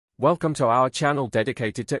Welcome to our channel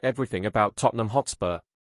dedicated to everything about Tottenham Hotspur.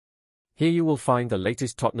 Here you will find the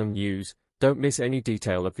latest Tottenham news. Don't miss any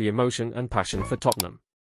detail of the emotion and passion for Tottenham.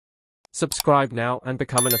 Subscribe now and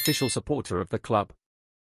become an official supporter of the club.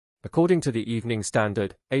 According to the Evening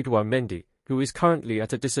Standard, Édouard Mendy, who is currently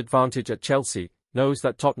at a disadvantage at Chelsea, knows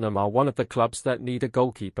that Tottenham are one of the clubs that need a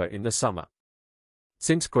goalkeeper in the summer.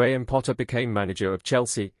 Since Graham Potter became manager of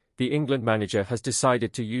Chelsea, the England manager has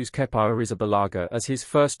decided to use Kepa Arrizabalaga as his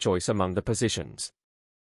first choice among the positions.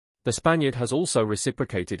 The Spaniard has also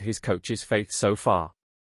reciprocated his coach's faith so far.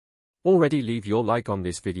 Already leave your like on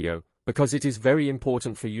this video, because it is very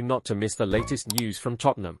important for you not to miss the latest news from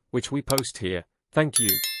Tottenham, which we post here. Thank you.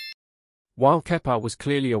 While Kepa was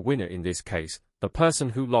clearly a winner in this case, the person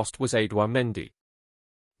who lost was Édouard Mendy.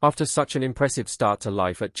 After such an impressive start to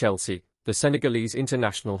life at Chelsea, the Senegalese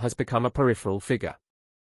international has become a peripheral figure.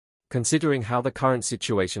 Considering how the current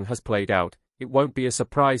situation has played out, it won't be a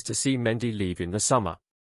surprise to see Mendy leave in the summer.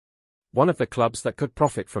 One of the clubs that could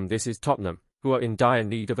profit from this is Tottenham, who are in dire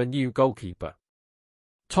need of a new goalkeeper.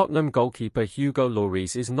 Tottenham goalkeeper Hugo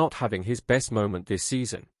Lloris is not having his best moment this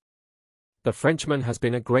season. The Frenchman has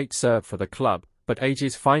been a great serve for the club, but age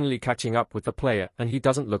is finally catching up with the player and he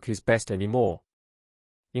doesn't look his best anymore,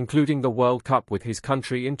 including the World Cup with his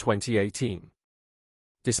country in 2018.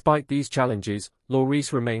 Despite these challenges,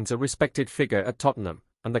 Lloris remains a respected figure at Tottenham,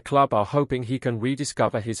 and the club are hoping he can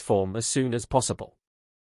rediscover his form as soon as possible.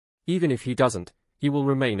 Even if he doesn't, he will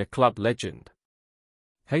remain a club legend.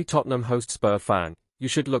 Hey Tottenham Hotspur fan, you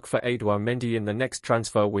should look for Édouard Mendy in the next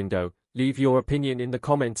transfer window. Leave your opinion in the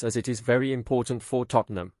comments as it is very important for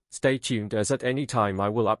Tottenham. Stay tuned as at any time I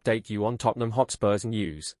will update you on Tottenham Hotspur's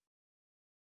news.